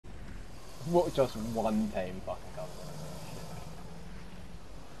What, just one tame fucking comes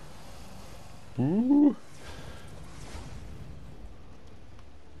Ooh.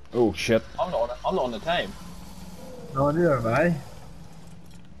 Oh shit. I'm not on the tame. No, neither am I.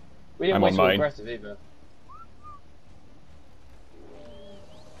 We didn't I'm waste on too mine. aggressive either.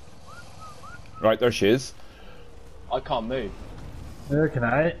 Right, there she is. I can't move. Neither can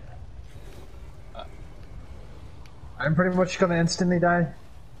I. I'm pretty much gonna instantly die.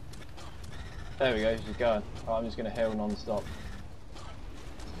 There we go, she's going. Right, I'm just gonna heal non-stop.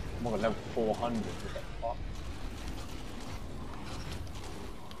 I'm on level 400. What the fuck?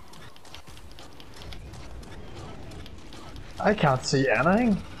 I can't see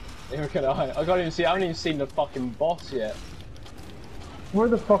anything. Neither can I. I can't even see. I haven't even seen the fucking boss yet. Where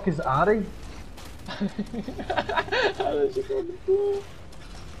the fuck is Addy? How does she go on the floor?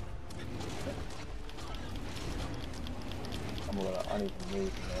 I'm all like, I need to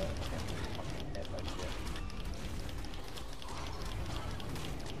move from there. I can't fucking hit that shit.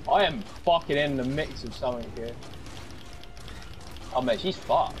 I am fucking in the mix of something here. Oh mate, she's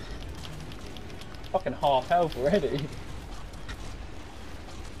fucked. Fucking half health already.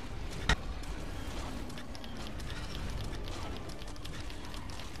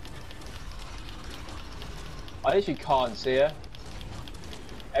 I literally can't see her.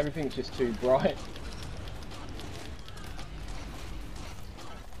 Everything's just too bright.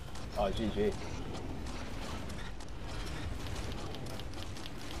 Oh, GG.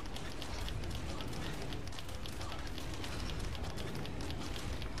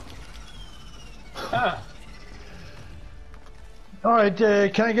 Ah. Alright,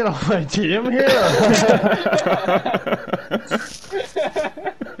 can I get off my team here?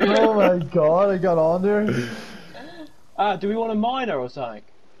 Oh my god, I got on there. Do we want a miner or something?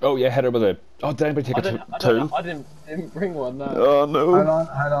 Oh yeah, hit her with a... Oh, did anybody take a tool? I didn't bring one, no. Oh no.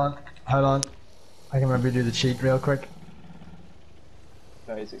 Hold on. I can maybe do the cheat real quick.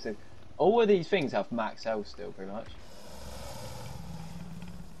 36. All of these things have max health still, pretty much.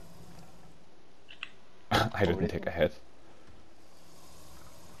 I didn't take a hit.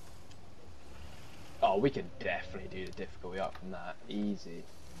 Oh, we can definitely do the difficulty up from that. Easy.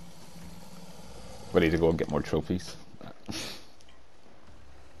 We need to go and get more trophies.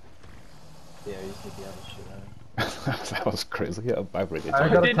 Yeah, you just need the other shit out. That was crazy. Yeah, I really I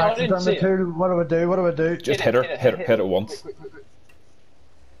did. got a I practice didn't on the see it. tool. What do I do? What do I do? Just hit it once. Quick.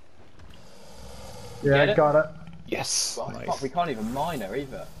 Yeah, Get I it? got it. Yes. Oh, Nice. fuck, we can't even mine her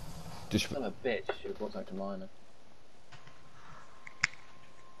either. Just Son of a bitch, should have brought something to mine her.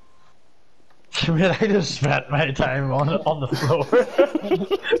 I mean, I just spent my time on the floor.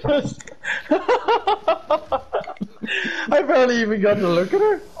 I barely even got to look at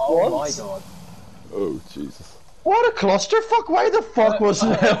her. Oh Once. my god. Oh Jesus. What a clusterfuck! Why the fuck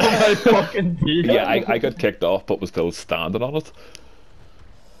wasn't I on my fucking team? Yeah, I got kicked off, but was still standing on it.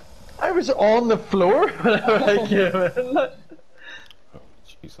 I was on the floor when I came in.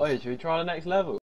 Jesus. Oh, should we try the next level?